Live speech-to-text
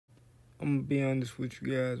I'm gonna be honest with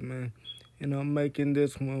you guys, man. And I'm making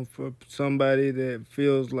this one for somebody that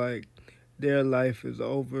feels like their life is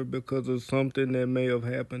over because of something that may have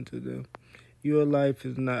happened to them. Your life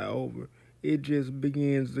is not over. It just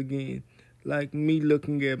begins again. Like me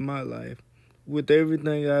looking at my life. With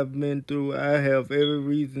everything I've been through, I have every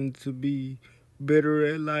reason to be bitter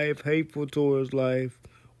at life, hateful towards life,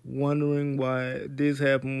 wondering why this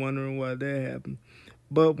happened, wondering why that happened.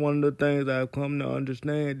 But one of the things I've come to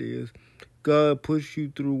understand is God pushed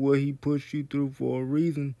you through what He pushed you through for a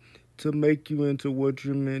reason to make you into what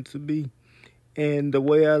you're meant to be. And the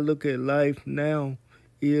way I look at life now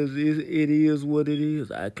is it is what it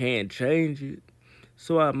is. I can't change it.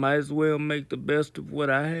 So I might as well make the best of what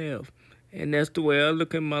I have. And that's the way I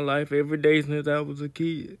look at my life every day since I was a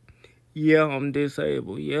kid. Yeah, I'm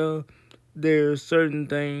disabled. Yeah, there are certain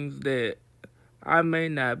things that I may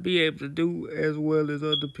not be able to do as well as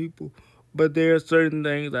other people, but there are certain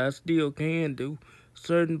things I still can do.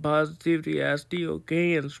 Certain positivity I still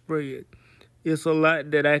can spread. It's a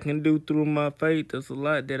lot that I can do through my faith. It's a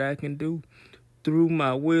lot that I can do through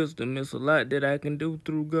my wisdom. It's a lot that I can do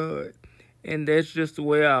through God. And that's just the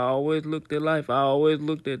way I always looked at life. I always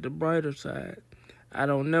looked at the brighter side. I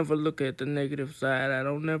don't never look at the negative side. I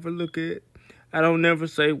don't never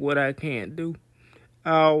say what I can't do.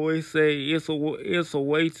 I always say it's a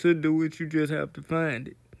way to do it. You just have to find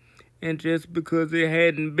it. And just because it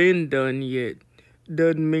hadn't been done yet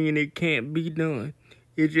doesn't mean it can't be done.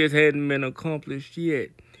 It just hadn't been accomplished yet.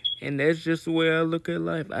 And that's just the way I look at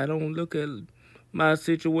life. I don't look at my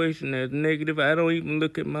situation as negative. I don't even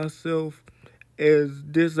look at myself as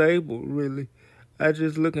disabled, really. I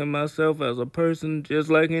just look at myself as a person just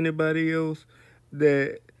like anybody else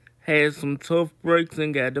that had some tough breaks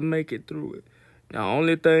and got to make it through it. The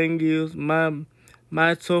only thing is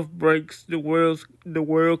my tough breaks, the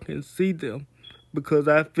world can see them because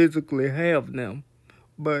I physically have them.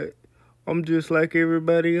 But I'm just like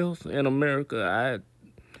everybody else in America.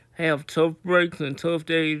 I have tough breaks and tough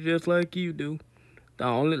days just like you do.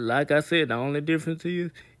 Like I said, the only difference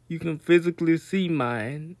is you can physically see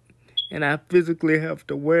mine, and I physically have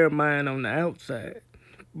to wear mine on the outside.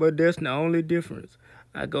 But that's the only difference.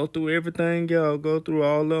 I go through everything y'all go through,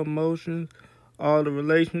 all the emotions, all the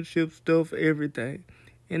relationship stuff, everything.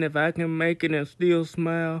 And if I can make it and still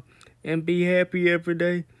smile and be happy every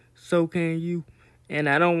day, so can you. And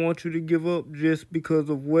I don't want you to give up just because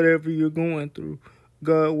of whatever you're going through.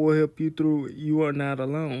 God will help you through it. You are not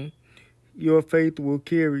alone. Your faith will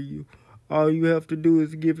carry you. All you have to do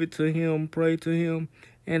is give it to Him, pray to Him,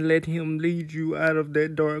 and let Him lead you out of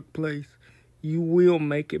that dark place. You will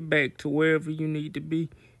make it back to wherever you need to be.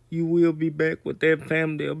 You will be back with that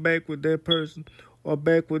family or back with that person or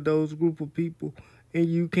back with those group of people. And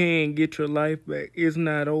you can get your life back. It's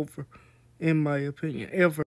not over, in my opinion, ever.